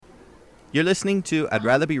You're listening to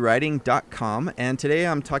I'dRatherBeWriting.com, and today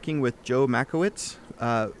I'm talking with Joe Mackiewicz,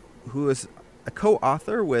 who is a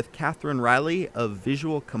co-author with Catherine Riley of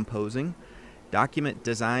Visual Composing, Document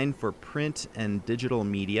Design for Print and Digital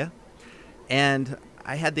Media. And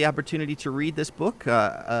I had the opportunity to read this book.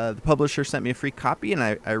 The publisher sent me a free copy, and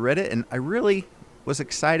I read it, and I really was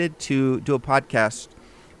excited to do a podcast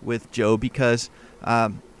with Joe because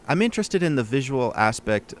I'm interested in the visual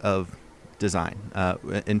aspect of design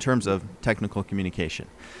in terms of technical communication.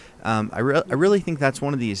 I really think that's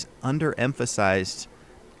one of these underemphasized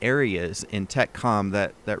areas in tech comm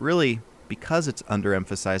that really, because it's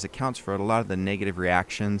underemphasized, accounts for a lot of the negative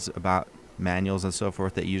reactions about manuals and so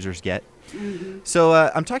forth that users get. Mm-hmm. So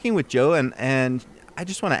I'm talking with Joe, and I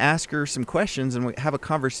just want to ask her some questions and we have a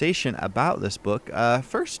conversation about this book.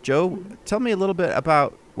 First, Joe, tell me a little bit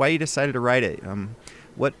about why you decided to write it.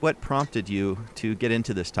 What prompted you to get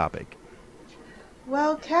into this topic?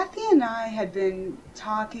 Well, Kathy and I had been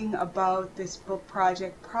talking about this book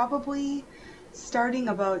project probably starting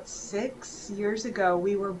about 6 years ago.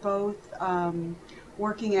 We were both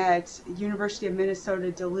working at University of Minnesota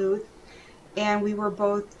Duluth, and we were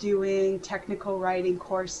both doing technical writing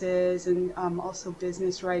courses and also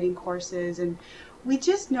business writing courses. And we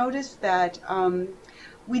just noticed that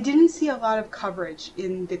we didn't see a lot of coverage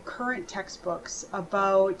in the current textbooks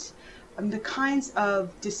about the kinds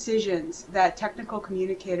of decisions that technical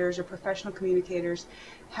communicators or professional communicators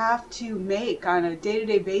have to make on a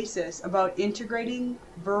day-to-day basis about integrating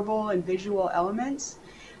verbal and visual elements.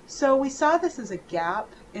 So we saw this as a gap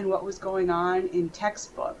in what was going on in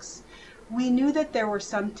textbooks. We knew that there were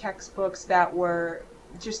some textbooks that were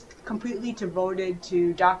just completely devoted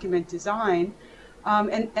to document design,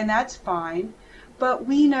 and that's fine. But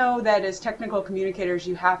we know that as technical communicators,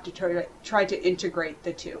 you have to try to integrate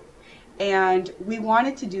the two. And we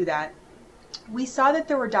wanted to do that. We saw that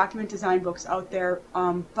there were document design books out there,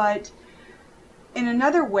 but in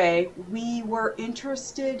another way, we were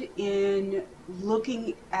interested in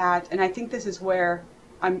looking at, and I think this is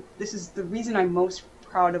the reason I'm most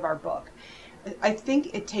proud of our book. I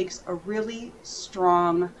think it takes a really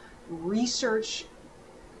strong research-driven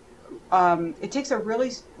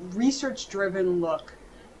look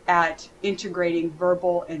at integrating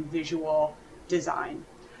verbal and visual design.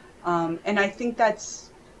 And I think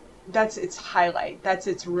that's its highlight, that's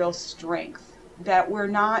its real strength, that we're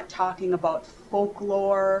not talking about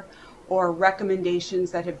folklore or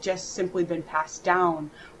recommendations that have just simply been passed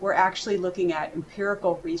down. We're actually looking at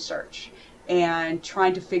empirical research and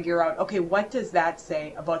trying to figure out, okay, what does that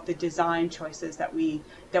say about the design choices that we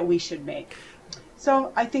should make?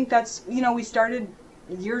 So I think that's, we started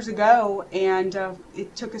years ago, and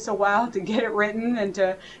it took us a while to get it written and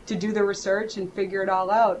to do the research and figure it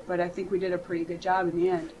all out, but I think we did a pretty good job in the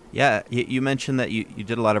end. Yeah, you mentioned that you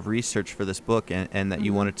did a lot of research for this book and that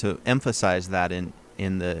you wanted to emphasize that in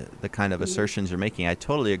the kind of assertions you're making. I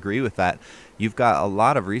totally agree with that. You've got a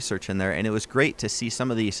lot of research in there, and it was great to see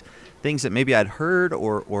some of these things that maybe I'd heard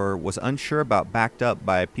or was unsure about backed up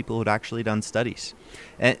by people who'd actually done studies.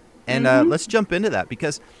 And let's jump into that,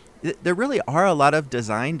 because there really are a lot of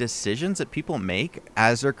design decisions that people make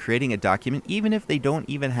as they're creating a document, even if they don't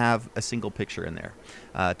even have a single picture in there.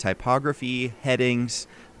 Typography, headings,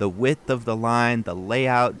 the width of the line, the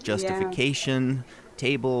layout, justification,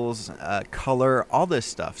 tables, color, all this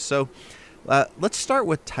stuff. So let's start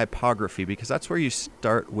with typography, because that's where you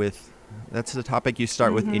start with, that's the topic you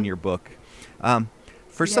start with in your book.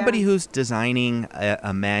 For somebody who's designing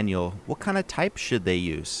a manual, what kind of type should they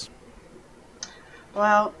use?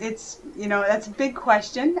 Well, that's a big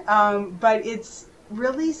question, but it's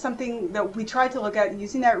really something that we try to look at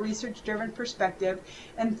using that research-driven perspective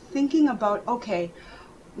and thinking about, okay,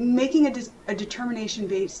 making a determination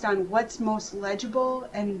based on what's most legible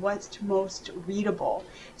and what's most readable.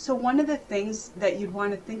 So one of the things that you'd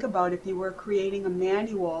want to think about if you were creating a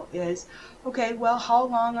manual is, okay, well, how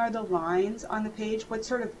long are the lines on the page? What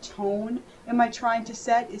sort of tone am I trying to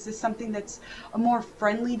set? Is this something that's a more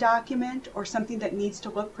friendly document or something that needs to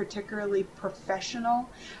look particularly professional?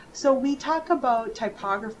 So we talk about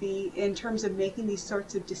typography in terms of making these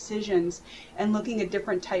sorts of decisions and looking at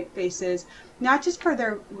different typefaces, not just for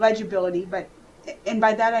their legibility, and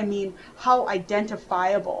by that I mean how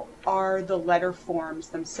identifiable are the letter forms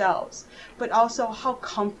themselves, but also how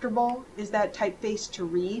comfortable is that typeface to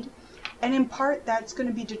read. And in part, that's going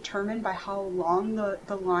to be determined by how long the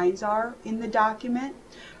lines are in the document,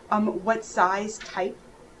 what size type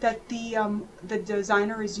that the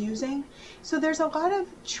designer is using. So there's a lot of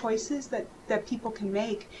choices that people can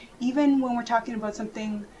make, even when we're talking about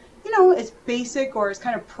something as basic or as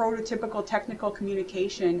kind of prototypical technical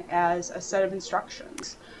communication as a set of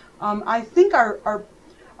instructions. I think our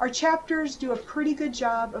chapters do a pretty good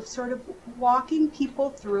job of sort of walking people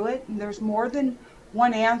through it. And there's more than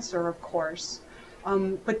one answer, of course.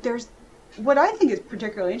 But there's what I think is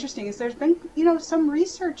particularly interesting is there's been, some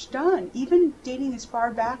research done, even dating as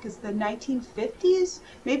far back as the 1950s,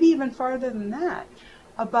 maybe even farther than that,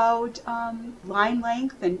 about line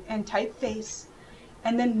length and typeface.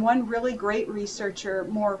 And then one really great researcher,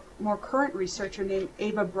 more current researcher named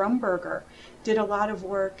Ava Brumberger, did a lot of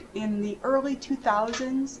work in the early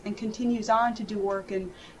 2000s and continues on to do work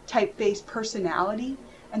in typeface personality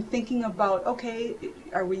and thinking about, okay,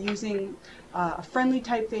 are we using a friendly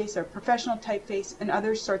typeface or professional typeface and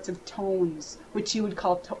other sorts of tones, which you would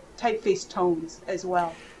call typeface tones as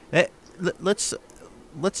well.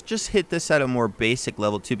 Let's just hit this at a more basic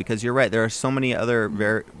level too, because you're right. There are so many other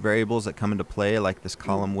variables that come into play, like this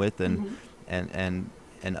column width and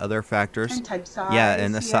other factors. And type size. Yeah,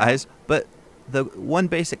 and the size. But the one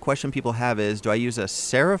basic question people have is, do I use a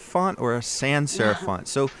serif font or a sans serif font?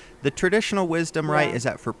 So the traditional wisdom, right, is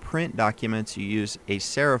that for print documents you use a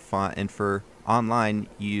serif font, and for online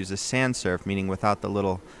you use a sans serif, meaning without the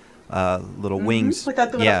little wings.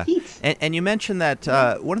 Without the little feet. And you mentioned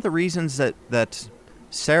that one of the reasons that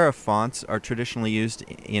serif fonts are traditionally used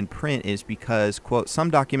in print is because, quote, some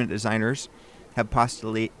document designers have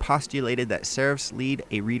postulated that serifs lead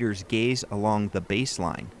a reader's gaze along the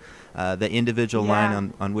baseline, the individual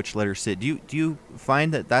line on which letters sit. Do you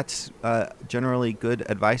find that that's generally good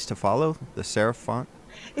advice to follow, the serif font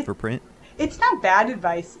for print? It's not bad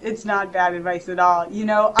advice. It's not bad advice at all.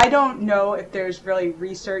 I don't know if there's really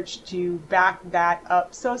research to back that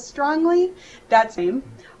up so strongly. That's same.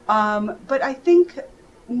 But I think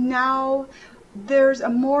now there's a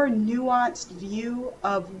more nuanced view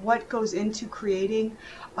of what goes into creating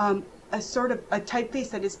a sort of a typeface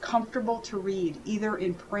that is comfortable to read, either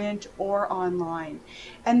in print or online.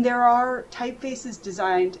 And there are typefaces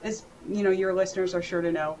designed, as your listeners are sure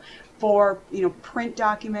to know, for print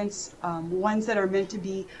documents, ones that are meant to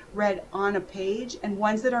be read on a page, and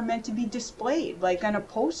ones that are meant to be displayed, like on a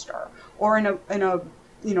poster or in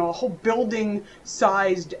a whole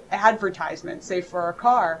building-sized advertisement, say for a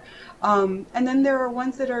car. And then there are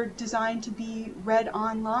ones that are designed to be read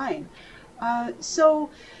online. So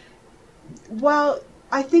while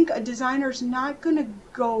I think a designer's not going to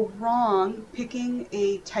go wrong picking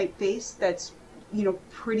a typeface that's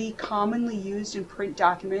pretty commonly used in print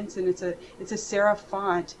documents, and it's a serif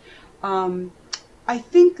font, I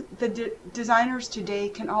think the designers today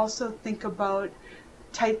can also think about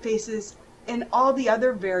typefaces and all the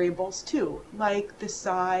other variables too, like the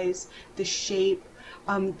size, the shape,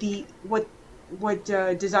 what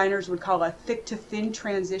designers would call a thick to thin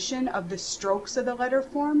transition of the strokes of the letter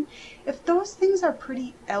form. If those things are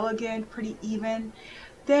pretty elegant, pretty even,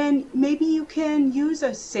 then maybe you can use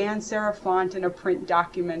a sans serif font in a print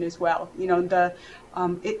document as well.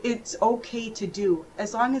 It's okay to do,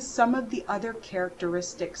 as long as some of the other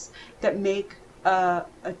characteristics that make a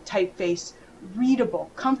typeface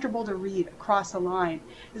readable, comfortable to read across a line,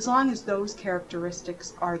 as long as those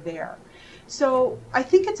characteristics are there. So I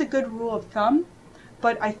think it's a good rule of thumb,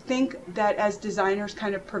 but I think that as designers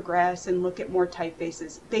kind of progress and look at more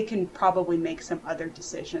typefaces, they can probably make some other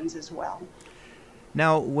decisions as well.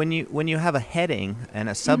 Now, when you have a heading and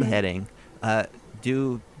a subheading,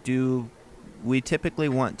 do we typically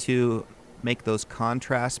want to make those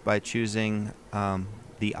contrasts by choosing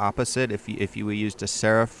the opposite? If you used a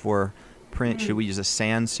serif for print, should we use a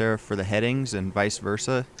sans serif for the headings and vice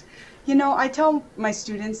versa? I tell my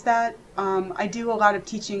students that. I do a lot of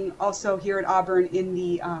teaching also here at Auburn in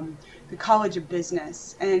the College of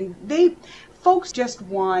Business, and folks just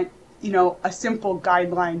want a simple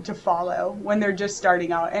guideline to follow when they're just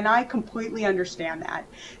starting out, and I completely understand that.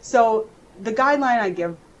 So the guideline I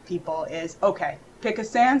give people is, okay, pick a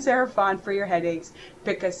sans serif font for your headings,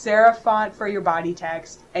 pick a serif font for your body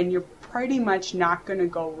text, and you're pretty much not going to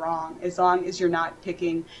go wrong, as long as you're not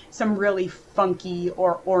picking some really funky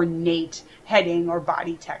or ornate heading or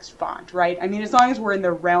body text font, right? I mean, as long as we're in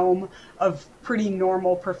the realm of pretty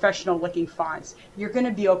normal professional looking fonts, you're going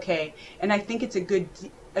to be okay. And I think it's a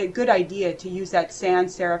good idea to use that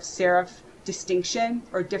sans serif distinction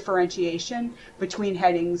or differentiation between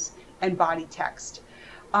headings and body text.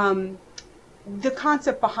 The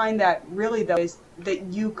concept behind that really, though, is that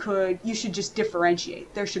you should just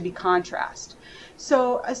differentiate. There should be contrast.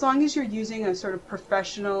 So as long as you're using a sort of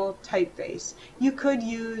professional typeface, you could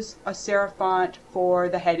use a serif font for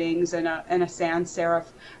the headings and a sans serif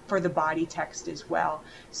for the body text as well.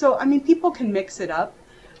 So, I mean, people can mix it up,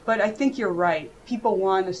 but I think you're right. People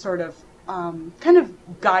want a sort of kind of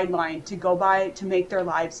guideline to go by to make their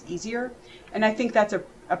lives easier. And I think that's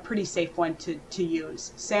a a pretty safe one to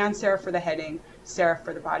use. Sans serif for the heading, serif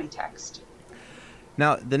for the body text.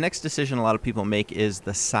 Now, the next decision a lot of people make is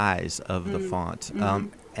the size of the font.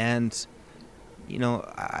 And, you know,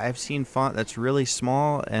 I've seen font that's really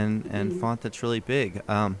small and font that's really big.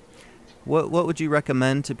 What would you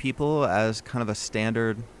recommend to people as kind of a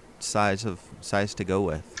standard size to go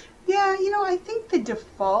with? Yeah, you know, I think the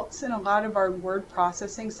defaults in a lot of our word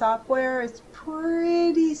processing software is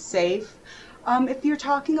pretty safe. If you're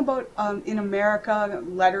talking about in America,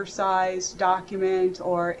 letter size document,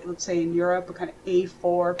 or let's say in Europe, a kind of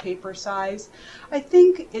A4 paper size, I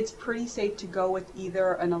think it's pretty safe to go with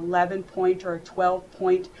either an 11-point or a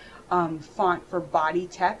 12-point font for body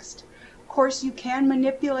text. Of course, you can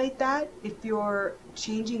manipulate that if you're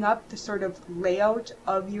changing up the sort of layout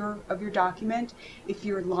of your document. If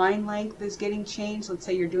your line length is getting changed, let's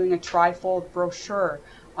say you're doing a trifold brochure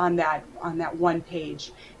on that one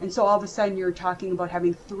page, and so all of a sudden you're talking about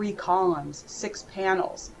having 3 columns, 6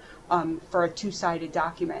 panels for a 2-sided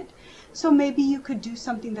document. So maybe you could do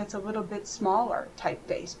something that's a little bit smaller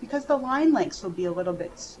typeface, because the line lengths will be a little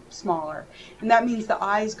bit smaller, and that means the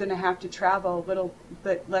eye is going to have to travel a little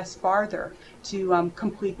bit less farther to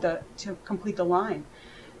complete the line.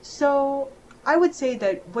 So I would say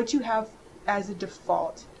that what you have as a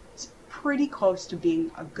default is pretty close to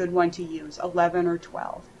being a good one to use, 11 or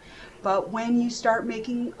 12. But when you start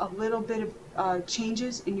making a little bit of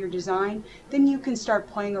changes in your design, then you can start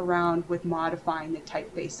playing around with modifying the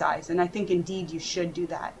typeface size. And I think indeed you should do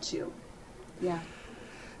that too. Yeah.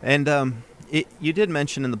 And you did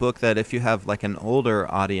mention in the book that if you have like an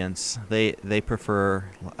older audience, they prefer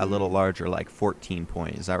a little larger, like 14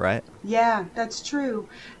 point. Is that right? Yeah, that's true.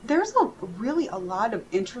 There's really a lot of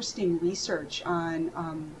interesting research on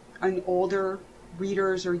older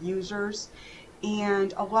readers or users,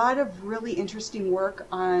 and a lot of really interesting work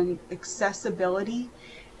on accessibility.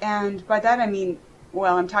 And by that I mean,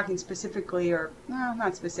 well, I'm talking specifically, or no,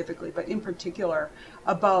 not specifically, but in particular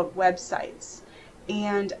about websites.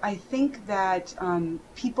 And I think that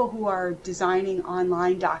people who are designing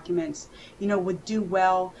online documents, you know, would do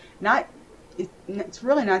well. It's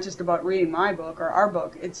really not just about reading my book or our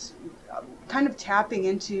book. It's kind of tapping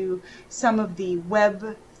into some of the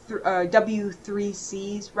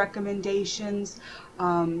W3C's recommendations,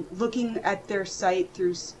 looking at their site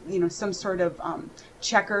through, you know, some sort of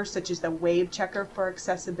checker, such as the wave checker for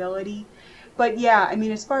accessibility. But yeah, I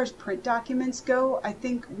mean, as far as print documents go, I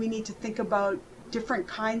think we need to think about different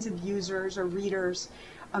kinds of users or readers,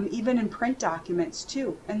 even in print documents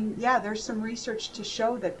too. And yeah, there's some research to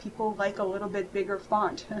show that people like a little bit bigger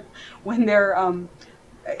font when they're,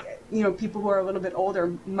 you know, people who are a little bit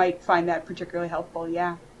older might find that particularly helpful.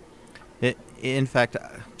 Yeah. In fact,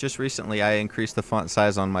 just recently I increased the font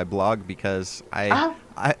size on my blog because I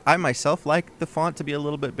myself like the font to be a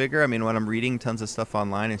little bit bigger. I mean, when I'm reading tons of stuff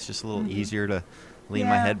online, it's just a little easier to lean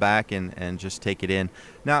my head back and just take it in.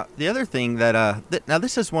 Now, the other thing that, now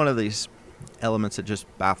this is one of these elements that just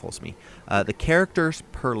baffles me, the characters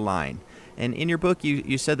per line. And in your book,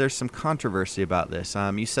 you said there's some controversy about this.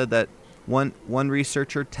 You said that one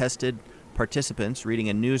researcher tested participants reading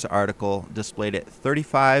a news article displayed at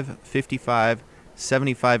 35, 55,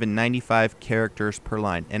 75, and 95 characters per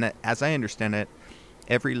line. And as I understand it,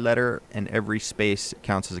 every letter and every space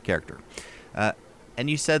counts as a character. And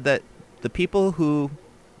you said that the people who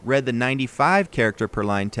read the 95 character per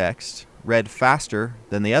line text read faster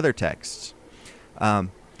than the other texts.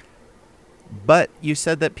 But you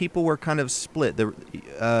said that people were kind of split.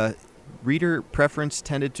 The reader preference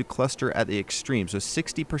tended to cluster at the extreme. So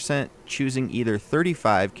 60% choosing either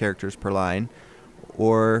 35 characters per line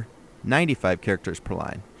or 95 characters per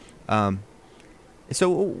line.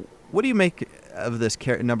 So what do you make of this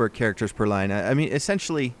number of characters per line? I mean,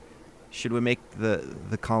 essentially, should we make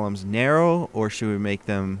the columns narrow, or should we make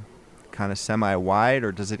them kind of semi-wide,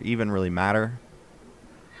 or does it even really matter?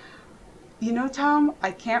 You know, Tom, I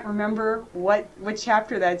can't remember what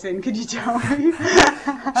chapter that's in. Could you tell me?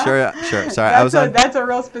 Sure. Sorry, that's a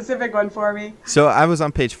real specific one for me. So I was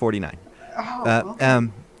on page 49. Oh,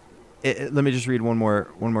 okay. Let me just read one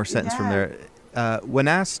more sentence from there. When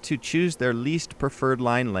asked to choose their least preferred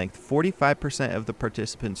line length, 45% of the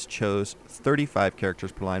participants chose 35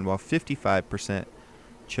 characters per line, while 55%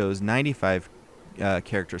 chose 95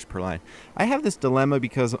 characters per line. I have this dilemma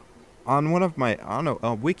because on one of my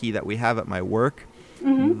a wiki that we have at my work,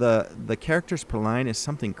 the characters per line is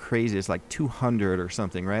something crazy. It's like 200 or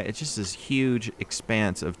something, right? It's just this huge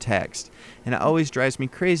expanse of text, and it always drives me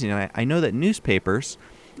crazy. And I know that newspapers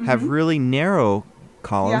have really narrow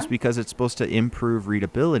columns because it's supposed to improve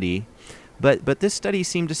readability, But this study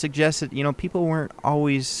seemed to suggest that, people weren't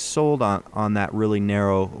always sold on that really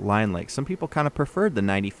narrow line length. Some people kind of preferred the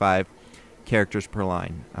 95 characters per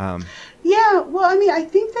line. Yeah, well, I mean, I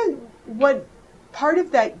think that what part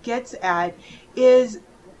of that gets at is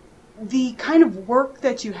the kind of work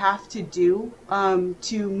that you have to do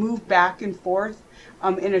to move back and forth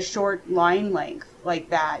in a short line length like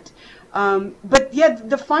that. But yeah,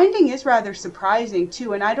 the finding is rather surprising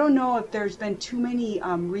too, and I don't know if there's been too many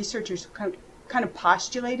researchers kind of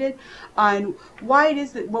postulated on why it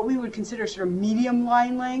is that what we would consider sort of medium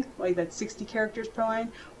line length, like that 60 characters per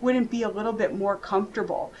line, wouldn't be a little bit more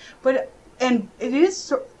comfortable. And it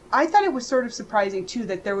is, I thought it was sort of surprising too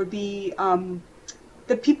that there would be,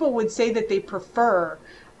 that people would say that they prefer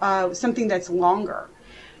something that's longer.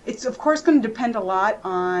 It's of course going to depend a lot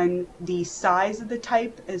on the size of the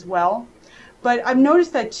type as well. But I've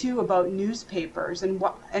noticed that too about newspapers and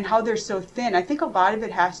how they're so thin. I think a lot of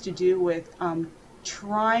it has to do with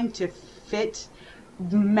trying to fit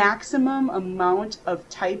the maximum amount of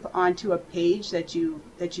type onto a page that you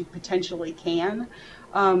potentially can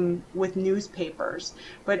with newspapers.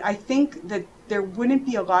 But I think that there wouldn't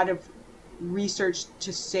be a lot of research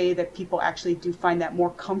to say that people actually do find that more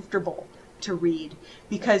comfortable to read,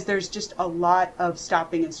 because there's just a lot of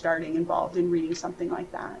stopping and starting involved in reading something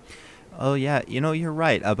like that. Oh, yeah. You're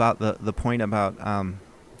right about the point about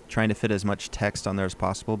trying to fit as much text on there as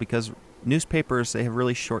possible, because newspapers, they have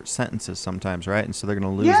really short sentences sometimes, right? And so they're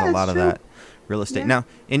going to lose a lot of that real estate. Yeah. Now,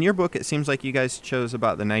 in your book, it seems like you guys chose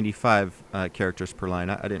about the 95 characters per line.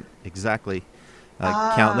 I didn't exactly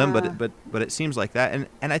count them, but it seems like that.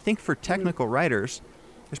 And I think for technical writers,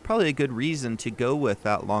 there's probably a good reason to go with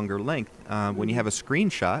that longer length. When you have a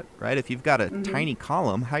screenshot, right? If you've got a tiny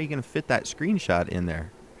column, how are you going to fit that screenshot in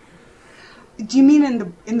there? Do you mean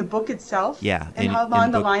in the book itself? Yeah. And how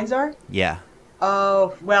long the lines are? Yeah.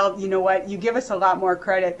 Oh, well, you know what? You give us a lot more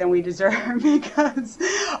credit than we deserve, because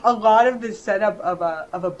a lot of the setup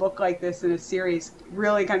of a book like this in a series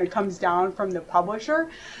really kind of comes down from the publisher.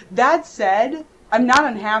 That said, I'm not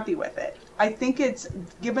unhappy with it. I think it's,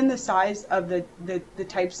 given the size of the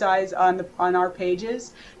type size on our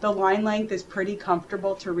pages, the line length is pretty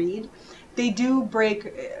comfortable to read. They do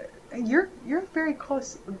break. You're very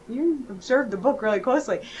close. You observed the book really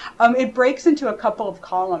closely. It breaks into a couple of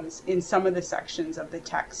columns in some of the sections of the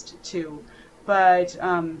text too, but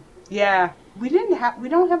yeah, we don't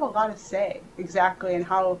have a lot to say exactly in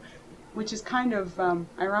how, which is kind of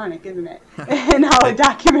ironic, isn't it? And how a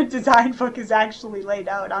document design book is actually laid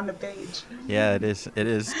out on the page. Yeah, it is. It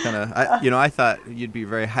is kind of. I thought you'd be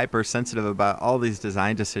very hypersensitive about all these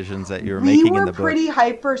design decisions that you were making in the book. We were pretty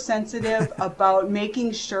hypersensitive about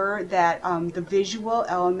making sure that the visual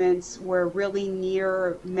elements were really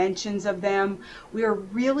near mentions of them. We were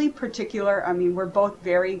really particular. I mean, we're both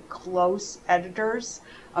very close editors.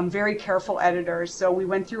 Very careful editors, so we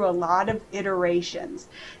went through a lot of iterations.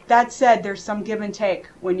 That said, there's some give and take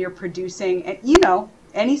when you're producing, and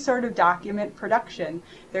any sort of document production,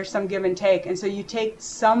 there's some give and take. And so you take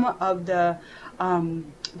some of the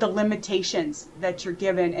limitations that you're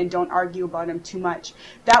given and don't argue about them too much.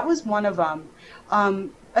 That was one of them.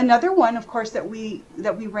 Another one, of course, that we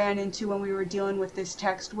ran into when we were dealing with this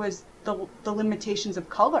text was the limitations of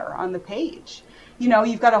color on the page.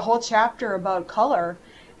 You've got a whole chapter about color,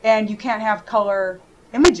 and you can't have color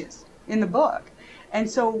images in the book. And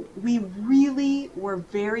so we really were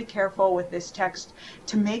very careful with this text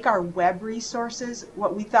to make our web resources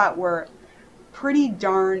what we thought were pretty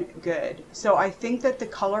darn good. So I think that the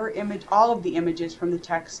color image, all of the images from the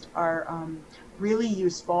text are really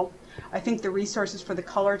useful. I think the resources for the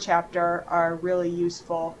color chapter are really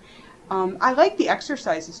useful. I like the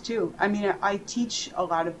exercises too. I mean, I teach a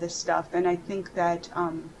lot of this stuff, and I think that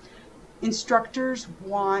instructors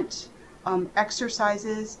want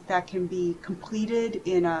exercises that can be completed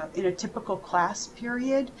in a typical class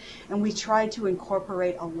period, and we try to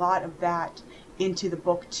incorporate a lot of that into the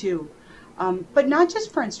book too. But not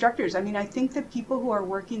just for instructors. I mean, I think that people who are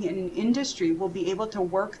working in an industry will be able to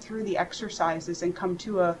work through the exercises and come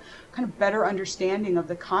to a kind of better understanding of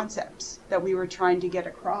the concepts that we were trying to get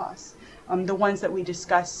across. The ones that we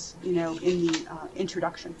discuss, in the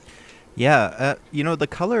introduction. Yeah, the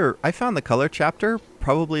color, I found the color chapter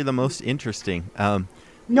probably the most interesting.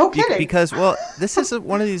 No kidding. Because, this is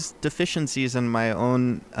one of these deficiencies in my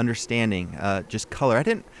own understanding, just color.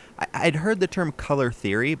 I'd heard the term color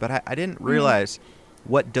theory, but I didn't realize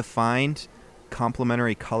what defined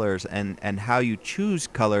complementary colors and how you choose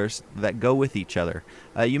colors that go with each other.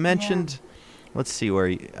 You mentioned, let's see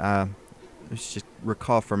where let's just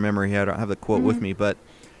recall from memory here. I don't have the quote with me, but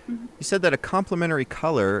Mhm. you said that a complementary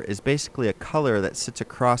color is basically a color that sits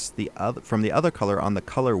across from the other color on the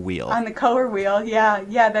color wheel. On the color wheel,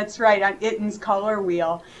 yeah, that's right, on Itton's color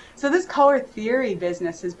wheel. So this color theory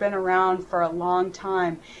business has been around for a long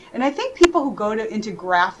time. And I think people who go into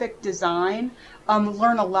graphic design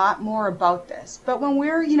learn a lot more about this. But when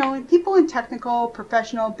we're, people in technical,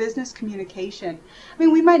 professional, business communication, I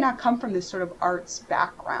mean, we might not come from this sort of arts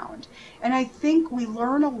background. And I think we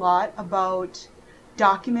learn a lot about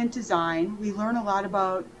document design. We learn a lot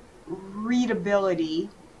about readability.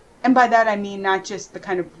 And by that I mean not just the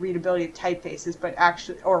kind of readability of typefaces, but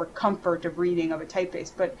actually, or comfort of reading of a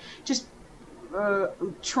typeface, but just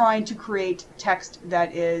trying to create text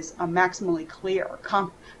that is maximally clear,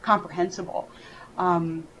 comprehensible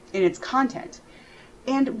in its content.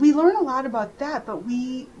 And we learn a lot about that, but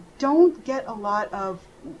we don't get a lot of,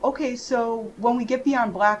 okay, so when we get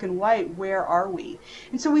beyond black and white, where are we?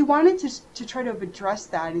 And so we wanted to try to address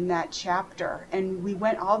that in that chapter. And we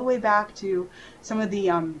went all the way back to some of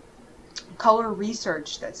the color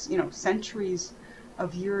research that's centuries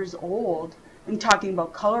of years old, and talking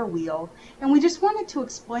about color wheel. And we just wanted to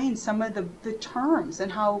explain some of the terms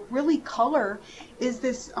and how really color is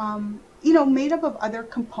this made up of other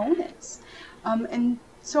components. And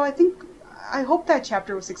so I hope that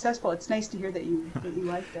chapter was successful. It's nice to hear that you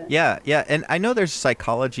liked it. Yeah, and I know there's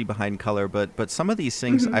psychology behind color, but some of these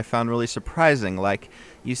things I found really surprising. Like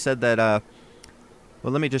you said that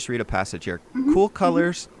well, let me just read a passage here. Cool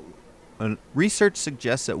colors. Research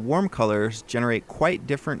suggests that warm colors generate quite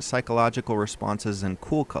different psychological responses than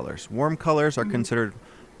cool colors. Warm colors are considered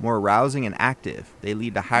more arousing and active. They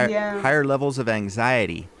lead to higher levels of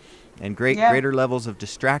anxiety and greater levels of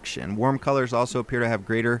distraction. Warm colors also appear to have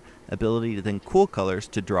greater ability than cool colors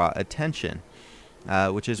to draw attention,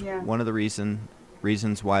 which is one of the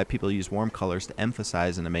reasons why people use warm colors to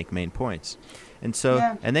emphasize and to make main points. And so,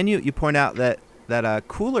 and then you point out that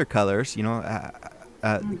cooler colors,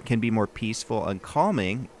 can be more peaceful and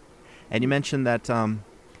calming. And you mentioned that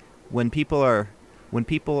when people are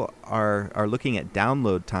looking at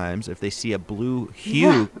download times, if they see a blue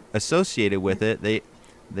hue associated with it, they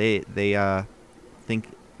think,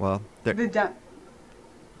 well, they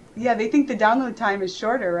think the download time is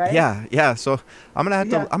shorter, right? Yeah. So I'm gonna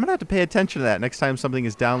have to pay attention to that next time something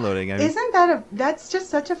is downloading. Isn't that's just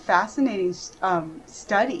such a fascinating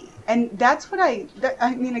study, and that's what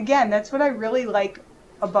that's what I really like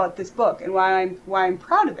about this book, and why I'm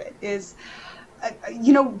proud of it is,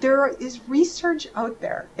 there is research out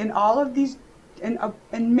there in all of these, in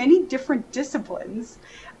many different disciplines.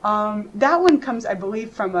 That one comes, I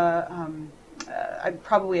believe, from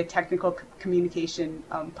probably a technical communication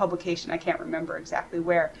publication. I can't remember exactly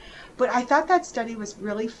where, but I thought that study was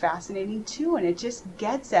really fascinating too, and it just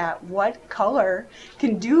gets at what color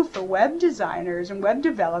can do for web designers and web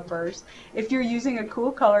developers. If you're using a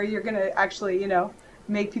cool color, you're going to actually,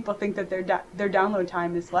 make people think that their download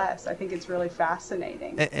time is less. I think it's really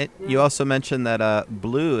fascinating. You also mentioned that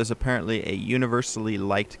blue is apparently a universally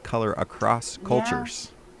liked color across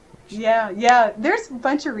cultures. Yeah. There's a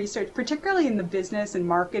bunch of research, particularly in the business and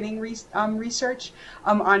marketing research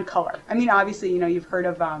on color. I mean, obviously, you've heard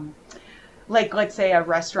of like, let's say a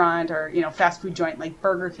restaurant or fast food joint like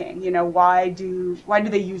Burger King. Why do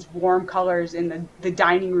they use warm colors in the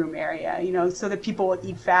dining room area? So that people will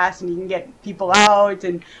eat fast and you can get people out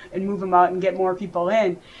and move them out and get more people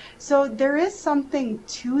in. So there is something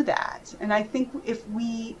to that, and I think if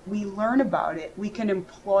we learn about it, we can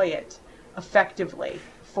employ it effectively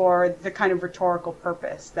for the kind of rhetorical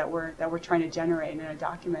purpose that we're trying to generate in a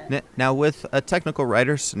document. Now, with a technical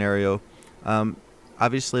writer scenario,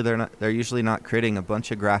 obviously they're usually not creating a bunch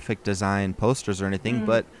of graphic design posters or anything.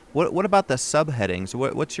 But what about the subheadings?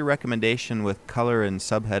 What's your recommendation with color and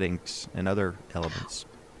subheadings and other elements?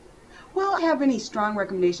 Well, I don't have any strong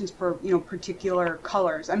recommendations for particular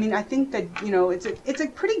colors. I mean, I think that it's a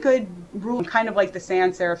pretty good rule, kind of like the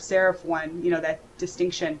sans serif one. That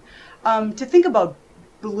distinction, to think about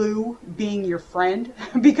blue being your friend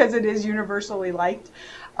because it is universally liked.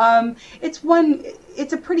 It's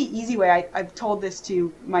a pretty easy way. I've told this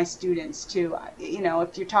to my students too.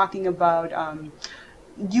 If you're talking about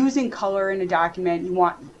using color in a document,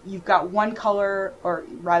 you've got one color, or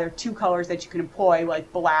rather two colors that you can employ,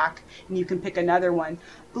 like black, and you can pick another one.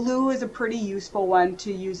 Blue is a pretty useful one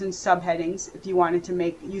to use in subheadings if you wanted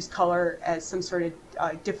to use color as some sort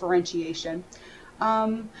of differentiation. But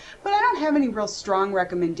I don't have any real strong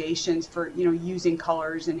recommendations for using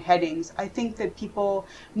colors and headings. I think that people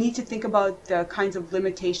need to think about the kinds of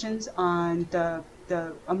limitations on the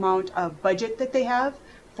amount of budget that they have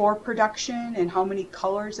for production and how many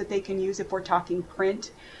colors that they can use if we're talking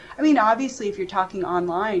print. I mean, obviously, if you're talking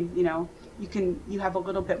online, you have a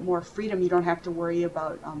little bit more freedom. You don't have to worry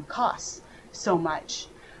about costs so much.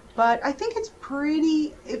 But I think it's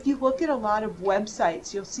pretty, if you look at a lot of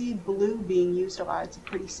websites, you'll see blue being used a lot. It's a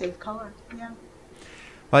pretty safe color. Yeah.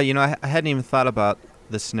 Well, I hadn't even thought about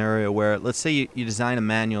the scenario where, let's say you design a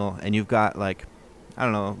manual and you've got like, I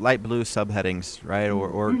don't know, light blue subheadings, right?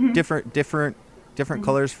 Or different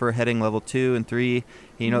colors for heading level 2 and 3.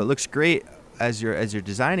 It looks great as you're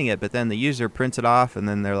designing it, but then the user prints it off and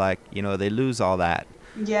then they're like, they lose all that.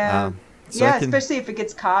 Yeah. Especially if it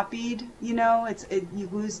gets copied, you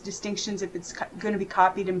lose distinctions if it's going to be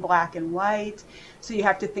copied in black and white. So you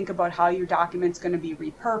have to think about how your document's going to be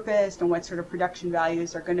repurposed and what sort of production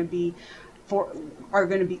values are going to be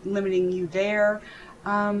limiting you there.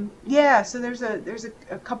 So there's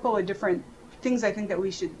a couple of different things I think that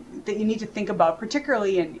you need to think about,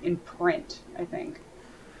 particularly in print, I think.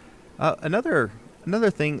 Another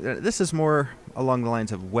thing, this is more along the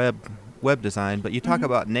lines of web design, but you talk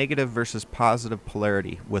about negative versus positive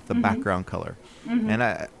polarity with the background color. And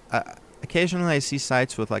I occasionally I see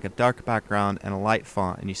sites with like a dark background and a light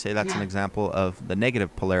font, and you say that's an example of the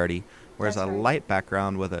negative polarity, whereas a light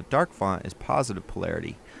background with a dark font is positive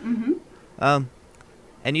polarity.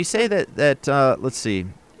 And you say that let's see,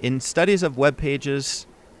 in studies of web pages,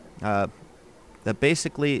 that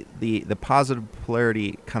basically the positive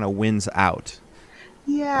polarity kind of wins out.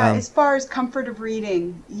 Yeah, as far as comfort of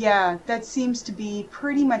reading, that seems to be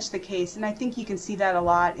pretty much the case. And I think you can see that a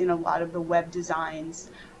lot in a lot of the web designs.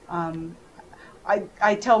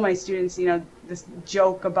 I tell my students, this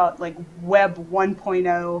joke about like Web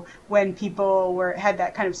 1.0 when people had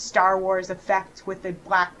that kind of Star Wars effect with the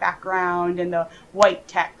black background and the white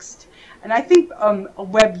text. And I think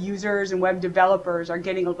web users and web developers are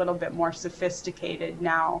getting a little bit more sophisticated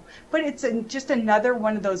now. But it's just another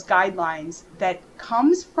one of those guidelines that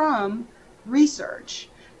comes from research,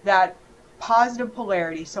 that positive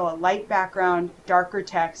polarity, so a light background, darker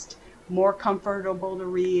text, more comfortable to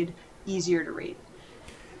read, easier to read.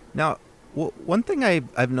 Now, one thing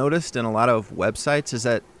I've noticed in a lot of websites is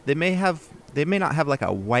that they may not have like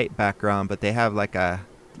a white background, but they have like a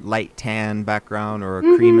light tan background or a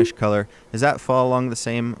creamish color. Does that fall along the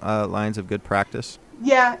same lines of good practice?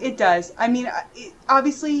 Yeah, it does. I mean,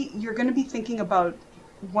 obviously, you're going to be thinking about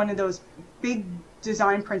one of those big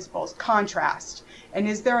design principles, contrast. And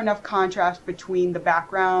is there enough contrast between the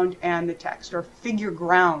background and the text, or figure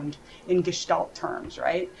ground in Gestalt terms,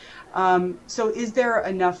 right? So is there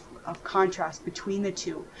enough of contrast between the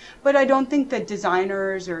two? But I don't think that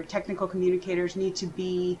designers or technical communicators need to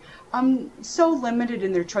be so limited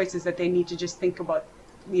in their choices that they need to just think about,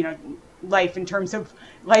 life in terms of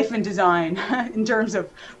life and design in terms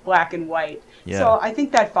of black and white. Yeah. So I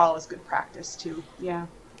think that follows good practice too. Yeah.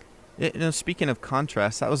 Speaking of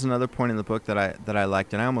contrast, that was another point in the book that I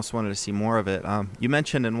liked, and I almost wanted to see more of it. You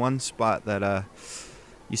mentioned in one spot that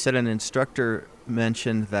you said an instructor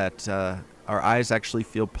mentioned that our eyes actually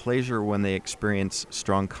feel pleasure when they experience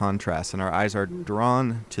strong contrast, and our eyes are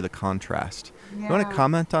drawn to the contrast. Yeah. You want to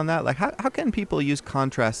comment on that? Like, how can people use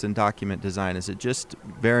contrast in document design? Is it just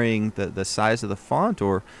varying the size of the font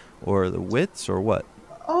or the widths, or what?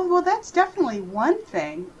 Oh, well, that's definitely one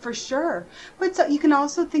thing, for sure. But so you can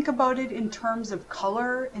also think about it in terms of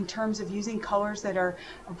color, in terms of using colors that are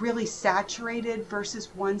really saturated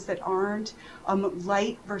versus ones that aren't,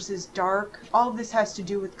 light versus dark. All of this has to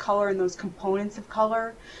do with color and those components of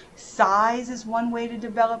color. Size is one way to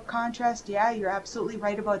develop contrast. Yeah, you're absolutely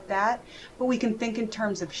right about that. But we can think in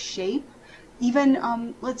terms of shape.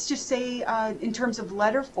 Even, let's just say, in terms of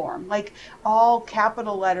letter form, like all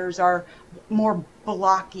capital letters are more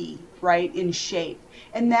blocky, right, in shape.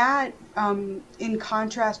 And that, in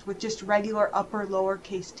contrast with just regular upper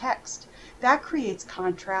lowercase text, that creates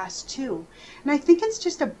contrast too. And I think it's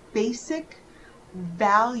just a basic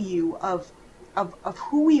value of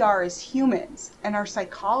who we are as humans and our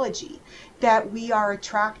psychology, that we are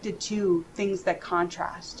attracted to things that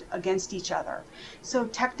contrast against each other. So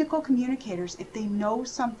technical communicators, if they know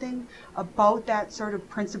something about that sort of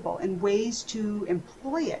principle and ways to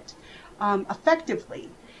employ it effectively,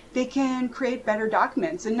 they can create better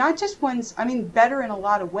documents, and not just ones, I mean, better in a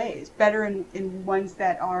lot of ways, better in ones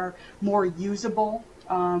that are more usable,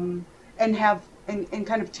 and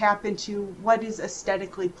kind of tap into what is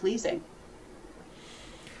aesthetically pleasing.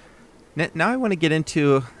 Now I want to get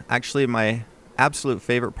into actually my absolute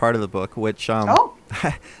favorite part of the book, which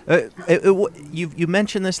You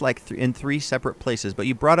mentioned this like in three separate places, but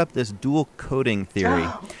you brought up this dual coding theory,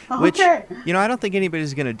 Oh, which okay. I don't think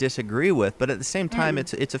anybody's going to disagree with. But at the same time,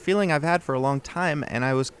 it's a feeling I've had for a long time, and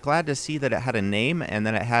I was glad to see that it had a name and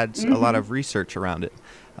that it had a lot of research around it.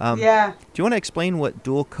 Yeah. Do you want to explain what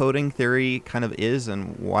dual coding theory kind of is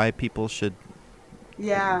and why people should?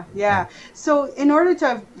 Yeah. So in order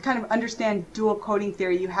to kind of understand dual coding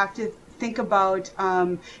theory, you have to think about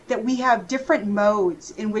that we have different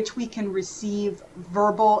modes in which we can receive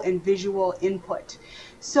verbal and visual input.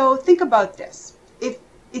 So think about this. If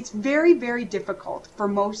it's very, very difficult for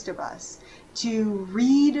most of us to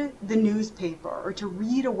read the newspaper or to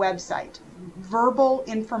read a website, verbal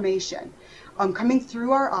information coming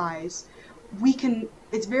through our eyes,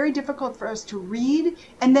 it's very difficult for us to read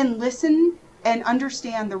and then listen and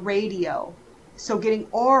understand the radio. So getting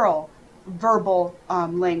oral verbal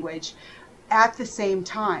language at the same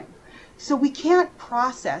time. So we can't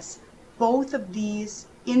process both of these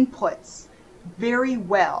inputs very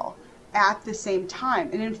well at the same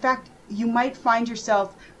time. And in fact, you might find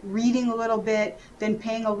yourself reading a little bit, then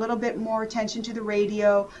paying a little bit more attention to the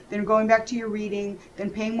radio, then going back to your reading,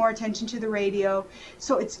 then paying more attention to the radio.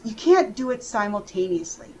 So you can't do it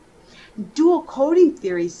simultaneously. Dual coding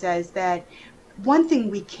theory says that one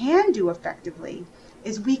thing we can do effectively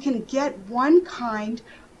is we can get one kind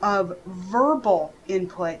of verbal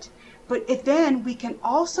input, but then we can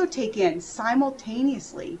also take in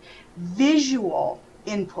simultaneously visual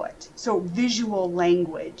input, so visual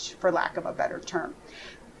language, for lack of a better term.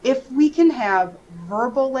 If we can have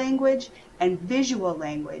verbal language and visual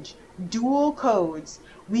language, dual codes,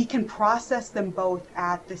 we can process them both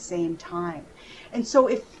at the same time. And so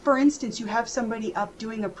if, for instance, you have somebody up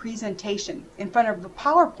doing a presentation in front of the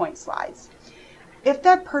PowerPoint slides, if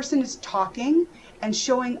that person is talking and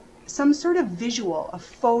showing some sort of visual, a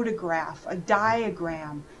photograph, a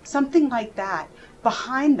diagram, something like that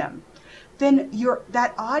behind them, then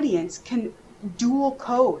that audience can dual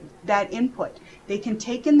code that input. They can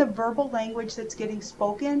take in the verbal language that's getting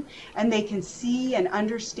spoken, and they can see and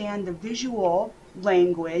understand the visual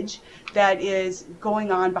language that is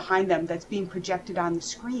going on behind them, that's being projected on the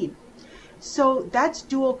screen. So that's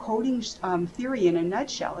dual coding theory in a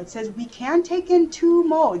nutshell. It says we can take in two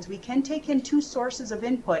modes, we can take in two sources of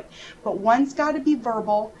input, but one's got to be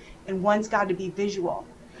verbal and one's got to be visual.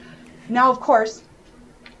 Now, of course,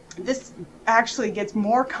 this actually gets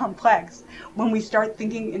more complex when we start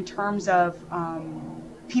thinking in terms of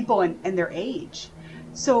people and their age.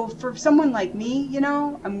 So for someone like me,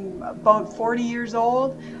 I'm about 40 years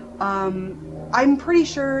old, I'm pretty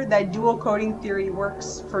sure that dual coding theory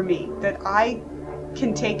works for me, that I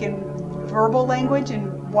can take in verbal language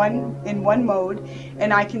in one mode,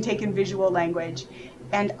 and I can take in visual language,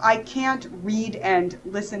 and I can't read and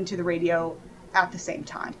listen to the radio at the same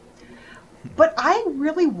time. But I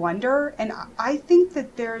really wonder, and I think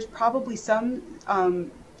that there's probably some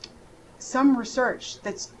research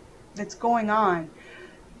that's going on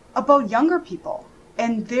about younger people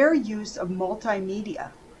and their use of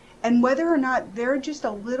multimedia, and whether or not they're just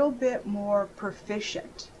a little bit more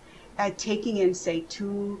proficient at taking in, say,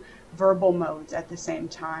 two verbal modes at the same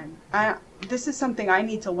time. This is something I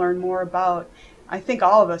need to learn more about. I think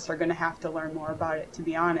all of us are going to have to learn more about it, to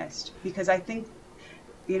be honest, because I think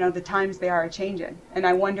the times they are changing, and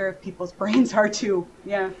I wonder if people's brains are too.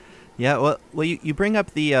 Yeah. Well, you bring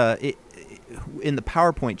up the in the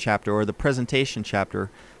PowerPoint chapter or the presentation chapter.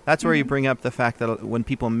 That's where you bring up the fact that when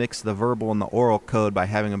people mix the verbal and the oral code by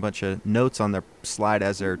having a bunch of notes on their slide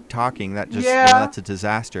as they're talking, that just that's a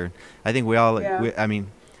disaster. I think we all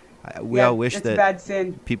we all wish that bad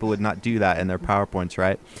sin. People would not do that in their PowerPoints,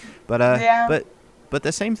 right? But but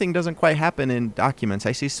the same thing doesn't quite happen in documents.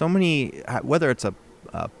 I see so many, whether it's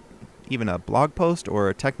even a blog post or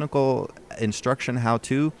a technical instruction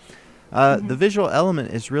how-to, the visual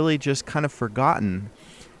element is really just kind of forgotten.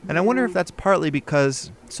 And I wonder if that's partly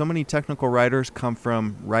because so many technical writers come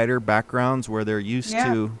from writer backgrounds where they're used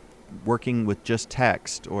to working with just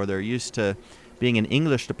text, or they're used to being in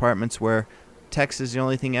English departments where text is the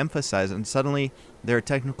only thing emphasized, and suddenly they're a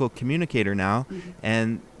technical communicator now,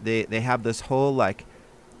 and they have this whole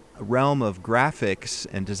realm of graphics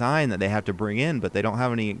and design that they have to bring in, but they don't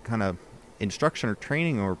have any kind of instruction or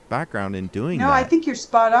training or background in doing that. No, I think you're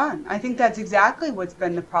spot on. I think that's exactly what's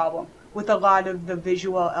been the problem with a lot of the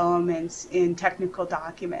visual elements in technical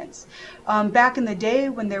documents. Back in the day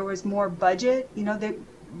when there was more budget, the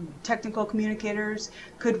technical communicators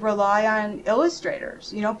could rely on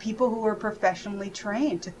illustrators, people who were professionally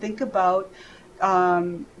trained to think about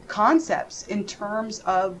concepts in terms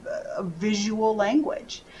of visual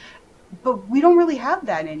language. but we don't really have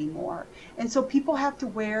that anymore. And so people have to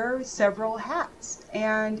wear several hats,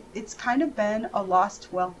 and it's kind of been a lost,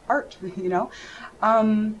 well, art, you know.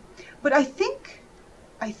 But I think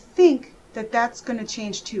that that's going to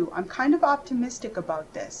change too. I'm kind of optimistic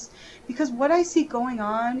about this because what I see going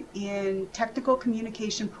on in technical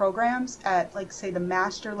communication programs at, like, say, the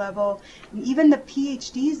master level, and even the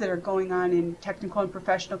PhDs that are going on in technical and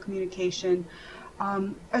professional communication,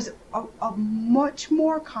 there's a much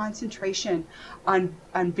more concentration on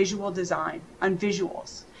visual design, on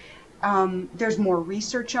visuals. There's more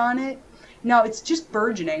research on it. Now, it's just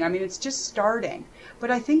burgeoning. I mean, it's just starting. But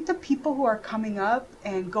I think the people who are coming up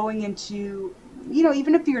and going into, you know,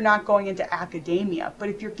 even if you're not going into academia, but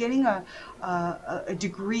if you're getting a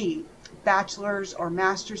degree, bachelor's or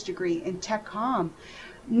master's degree in tech comm,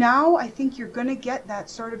 now I think you're going to get that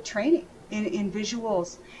sort of training in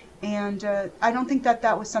visuals. And I don't think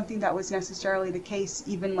that was something that was necessarily the case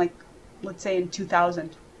even, like, let's say in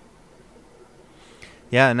 2000.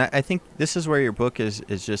 Yeah, and I think this is where your book is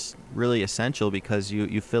just really essential because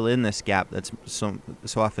you fill in this gap that's so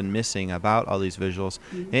often missing about all these visuals.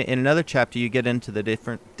 Mm-hmm. In another chapter, you get into the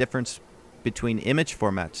difference between image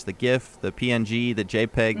formats, the GIF, the PNG, the JPEG,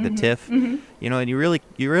 mm-hmm. the TIFF, mm-hmm. you know, and you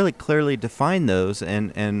really clearly define those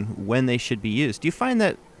and when they should be used. Do you find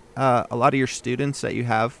that a lot of your students that you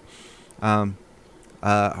have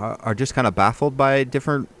are just kind of baffled by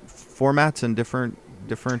different formats and different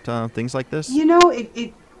things like this? You know,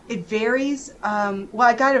 it varies. Well,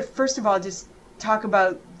 I got to first of all just talk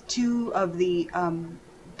about two of the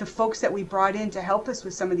folks that we brought in to help us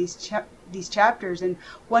with some of these chapters, and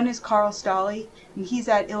one is Carl Stolle, and he's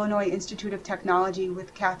at Illinois Institute of Technology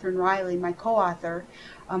with Catherine Riley, my co-author,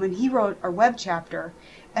 and he wrote our web chapter.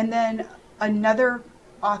 And then another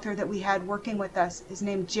author that we had working with us is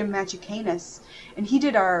named Jim Mackiewicz, and he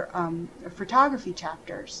did our photography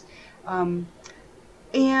chapters.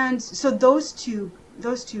 And so those two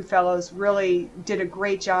fellows really did a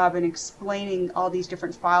great job in explaining all these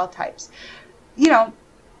different file types. You know,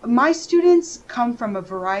 my students come from a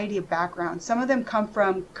variety of backgrounds. Some of them come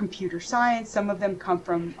from computer science, some of them come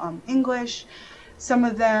from English, some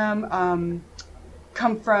of them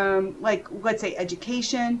come from, like, let's say,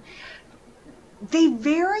 education. They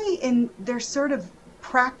vary in their sort of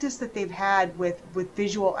practice that they've had with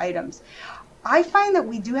visual items. I find that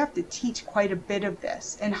we do have to teach quite a bit of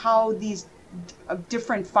this and how these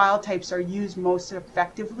different file types are used most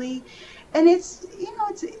effectively. And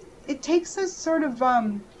it takes a sort of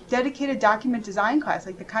dedicated document design class,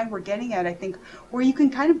 like the kind we're getting at, I think, where you can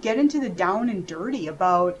kind of get into the down and dirty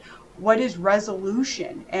about what is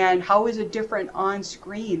resolution and how is it different on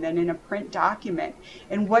screen than in a print document,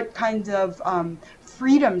 and what kinds of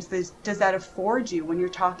freedoms does that afford you when you're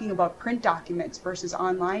talking about print documents versus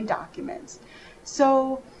online documents.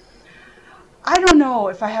 So I don't know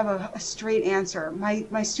if I have a straight answer.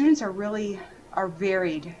 My students are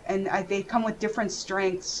varied, and they come with different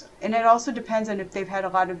strengths, and it also depends on if they've had a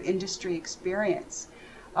lot of industry experience.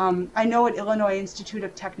 I know at Illinois Institute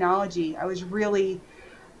of Technology,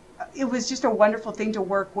 it was just a wonderful thing to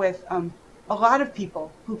work with a lot of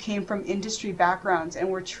people who came from industry backgrounds and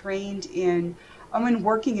were trained in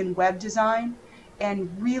working in web design and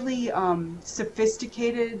really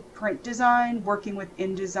sophisticated print design, working with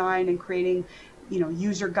InDesign and creating, you know,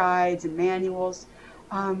 user guides and manuals.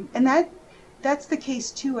 And that's the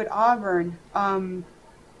case too at Auburn.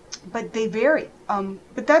 But they vary.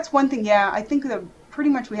 But that's one thing, yeah, I think that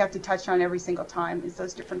pretty much we have to touch on every single time is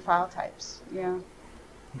those different file types. Yeah.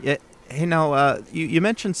 Yeah. Hey, now, you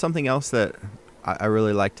mentioned something else that I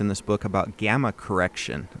really liked in this book about gamma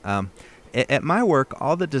correction. At my work,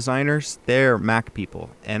 all the designers, they're Mac people,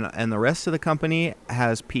 and the rest of the company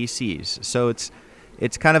has PCs. So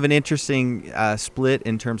it's kind of an interesting split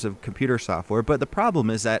in terms of computer software. But the problem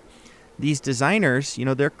is that these designers, you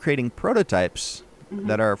know, they're creating prototypes mm-hmm.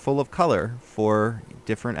 that are full of color for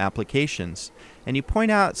different applications. And you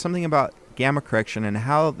point out something about gamma correction and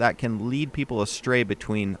how that can lead people astray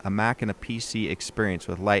between a Mac and a PC experience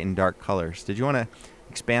with light and dark colors. Did you want to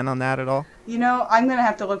expand on that at all? You know, I'm going to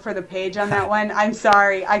have to look for the page on that one. I'm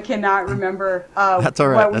sorry. I cannot remember That's all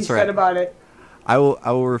right. what we said about it. I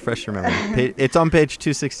will refresh your memory. It's on page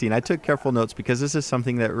 216. I took careful notes because this is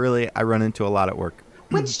something that really I run into a lot at work.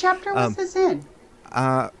 Which chapter was this in?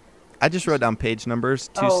 I just wrote down page numbers,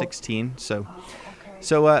 216. Okay.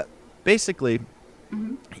 So basically,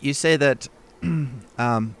 mm-hmm. you say that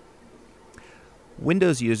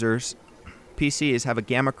Windows users, PCs, have a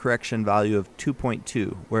gamma correction value of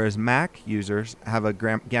 2.2, whereas Mac users have a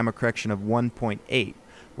gamma correction of 1.8,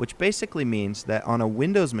 which basically means that on a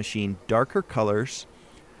Windows machine, darker colors,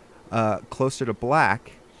 closer to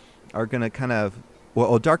black, are going to kind of,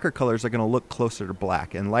 well, darker colors are going to look closer to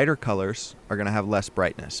black, and lighter colors are going to have less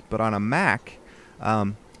brightness. But on a Mac,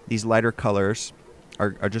 these lighter colors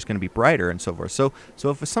are just going to be brighter and so forth. So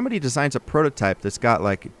if somebody designs a prototype that's got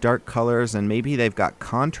like dark colors and maybe they've got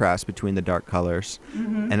contrast between the dark colors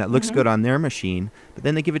and it looks good on their machine, but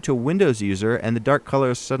then they give it to a Windows user and the dark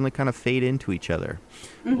colors suddenly kind of fade into each other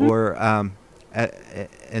or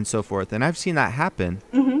and so forth. And I've seen that happen.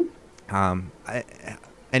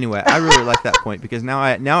 Anyway, I really like that point because now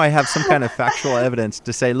I have some kind of factual evidence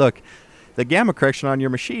to say, look, the gamma correction on your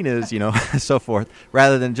machine is, so forth,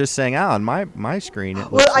 rather than just saying, on my screen it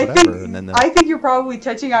looks whatever. I think you're probably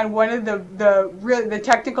touching on one of the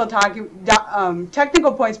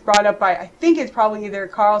technical points brought up by, I think it's probably either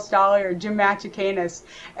Carl Stolle or Jim Mackiewicz.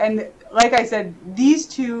 And like I said, these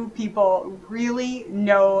two people really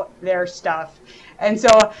know their stuff. And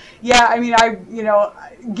so, yeah, I mean,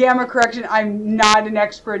 gamma correction, I'm not an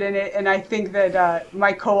expert in it, and I think that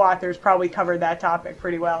my co-authors probably covered that topic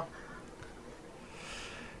pretty well.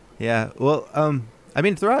 Yeah, well, I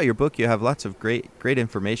mean, throughout your book, you have lots of great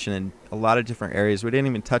information in a lot of different areas. We didn't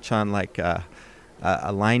even touch on like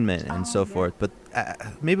alignment and so forth, but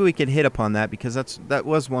maybe we could hit upon that because that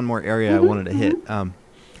was one more area I wanted to hit.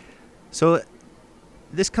 So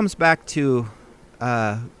this comes back to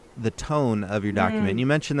the tone of your document. You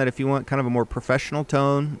mentioned that if you want kind of a more professional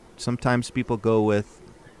tone, sometimes people go with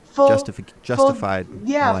justified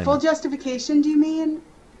alignment. Full justification, do you mean?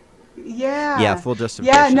 Yeah, full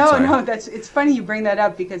justification. No, it's funny you bring that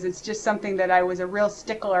up because it's just something that I was a real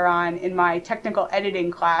stickler on in my technical editing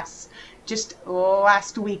class just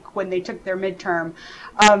last week when they took their midterm,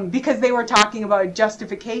 because they were talking about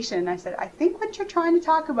justification. I said, I think what you're trying to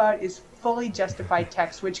talk about is fully justified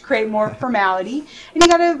text, which create more formality, and you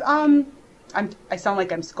gotta I sound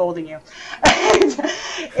like I'm scolding you.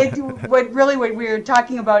 What we're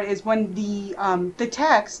talking about is when the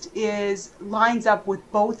text lines up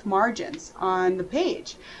with both margins on the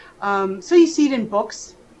page. So you see it in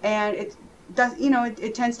books, and it does.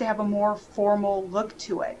 It tends to have a more formal look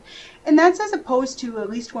to it, and that's as opposed to, at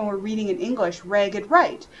least when we're reading in English, ragged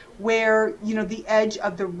right, where the edge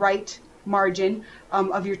of the right margin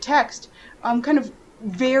of your text kind of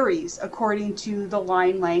varies according to the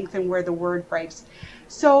line length and where the word breaks.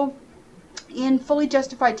 So in fully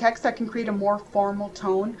justified text, that can create a more formal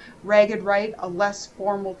tone. Ragged right, a less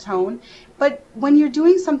formal tone. But when you're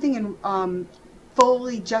doing something in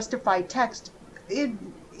fully justified text, it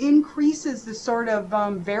increases the sort of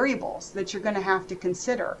variables that you're going to have to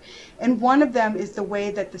consider. And one of them is the way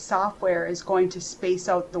that the software is going to space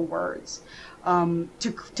out the words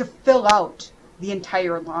to fill out the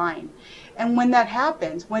entire line. And when that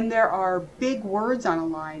happens, when there are big words on a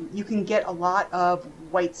line, you can get a lot of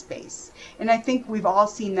white space. And I think we've all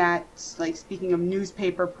seen that, like speaking of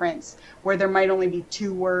newspaper prints, where there might only be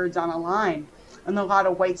 2 words on a line and a lot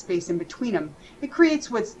of white space in between them. It creates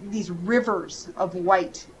these rivers of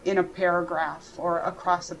white in a paragraph or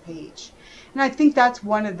across a page. And I think that's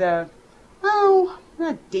one of the,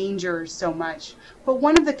 not dangers so much, but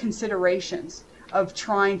one of the considerations of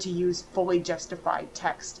trying to use fully justified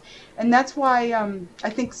text. And that's why I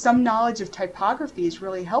think some knowledge of typography is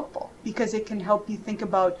really helpful, because it can help you think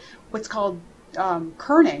about what's called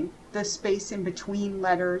kerning, the space in between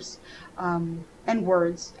letters and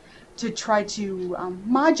words, to try to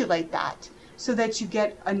modulate that so that you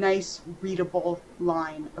get a nice readable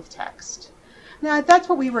line of text. Now, that's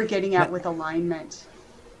what we were getting at with alignment.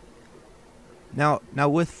 Now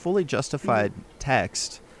with fully justified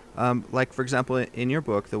text, like for example in your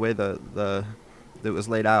book, the way that was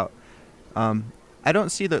laid out, I don't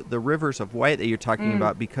see the rivers of white that you're talking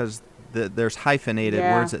about, because there's hyphenated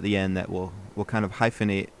words at the end that will kind of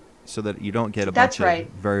hyphenate so that you don't get a bunch of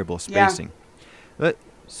variable spacing. But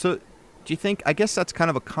so do you think, I guess that's kind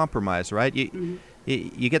of a compromise, right?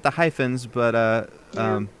 You get the hyphens, but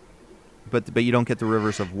you don't get the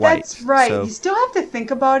rivers of white. That's right. So you still have to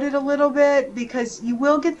think about it a little bit, because you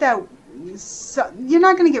will get that. So you're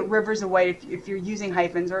not going to get rivers of white if you're using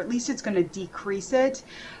hyphens, or at least it's going to decrease it.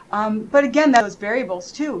 But again, those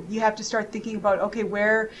variables too. You have to start thinking about, okay,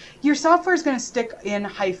 where your software is going to stick in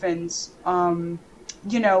hyphens,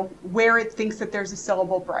 where it thinks that there's a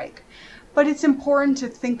syllable break. But it's important to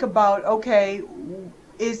think about, okay,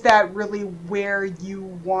 is that really where you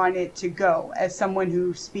want it to go as someone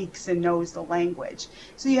who speaks and knows the language?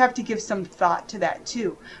 So you have to give some thought to that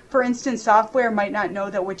too. For instance, software might not know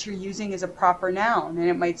that what you're using is a proper noun, and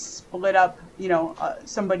it might split up,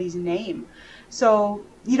 somebody's name. So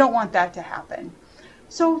you don't want that to happen.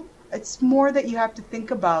 So it's more that you have to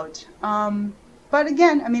think about. But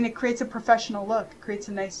again, I mean, it creates a professional look. It creates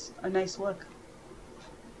a nice look.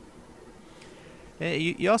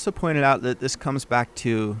 You also pointed out that this comes back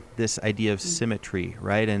to this idea of symmetry,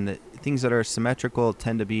 right? And that things that are symmetrical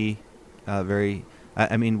tend to be very,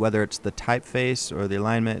 I mean, whether it's the typeface or the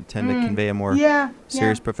alignment, tend to convey a more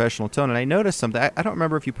serious professional tone. And I noticed something. I don't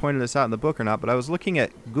remember if you pointed this out in the book or not, but I was looking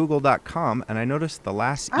at Google.com, and I noticed the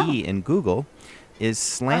last E in Google is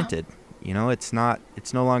slanted. You know, it's no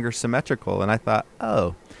longer symmetrical. And I thought,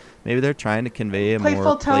 oh, maybe they're trying to convey a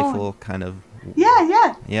more playful kind of.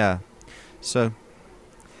 Yeah. So,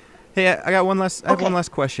 hey, I have one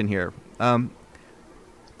last question here.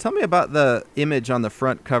 Tell me about the image on the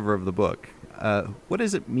front cover of the book. What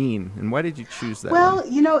does it mean, and why did you choose that? Well,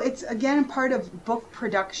 one? you know, it's again part of book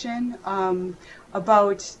production.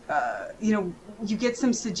 About you get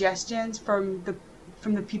some suggestions from the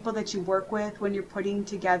people that you work with when you're putting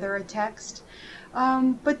together a text.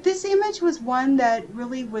 But this image was one that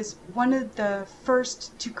really was one of the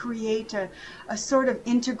first to create a sort of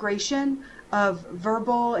integration of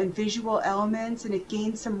verbal and visual elements, and it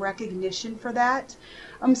gained some recognition for that.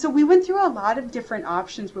 So we went through a lot of different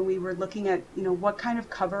options when we were looking at, what kind of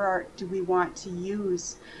cover art do we want to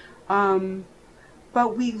use.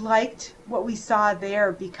 But we liked what we saw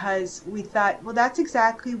there because we thought, well, that's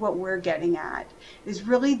exactly what we're getting at, is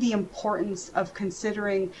really the importance of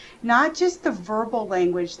considering not just the verbal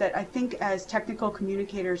language that I think as technical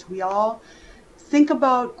communicators we all think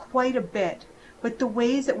about quite a bit, but the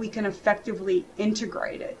ways that we can effectively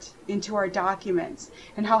integrate it into our documents,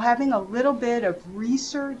 and how having a little bit of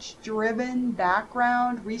research-driven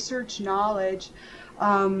background, research knowledge,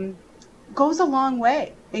 goes a long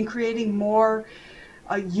way in creating more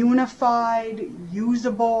unified,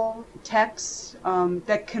 usable texts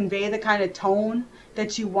that convey the kind of tone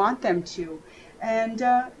that you want them to, and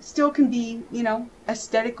still can be,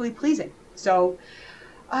 aesthetically pleasing. So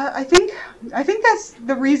I think that's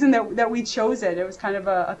the reason that we chose it. It was kind of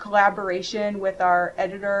a collaboration with our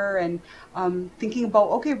editor, and thinking about,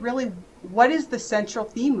 okay, really, what is the central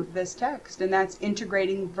theme of this text? And that's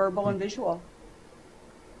integrating verbal and visual.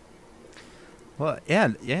 Well,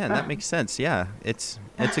 and that makes sense. Yeah, that's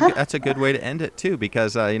a good way to end it too,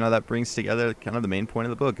 because that brings together kind of the main point of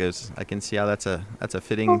the book. Is I can see how that's a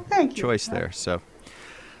fitting choice there. So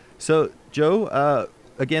Joe,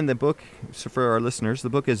 again, the book, so for our listeners, the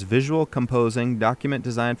book is Visual Composing: Document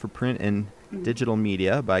Design for Print and Digital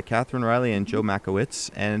Media by Catherine Riley and Joe Mackiewicz.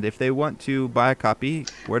 And if they want to buy a copy,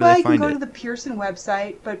 where do they find it? You can go to the Pearson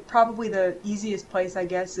website, but probably the easiest place, I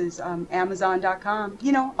guess, is Amazon.com.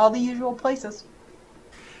 All the usual places.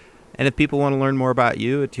 And if people want to learn more about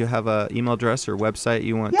you, do you have an email address or website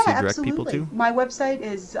you want to direct people to? My website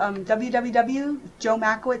is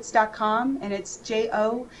www.joemackiewicz.com, and it's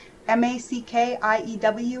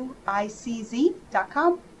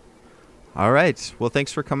JOMACKIEWICZ.com. All right. Well,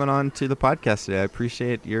 thanks for coming on to the podcast today. I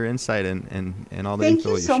appreciate your insight and all the info you shared. Thank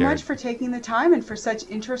you so much for taking the time and for such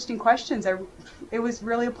interesting questions. It was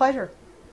really a pleasure.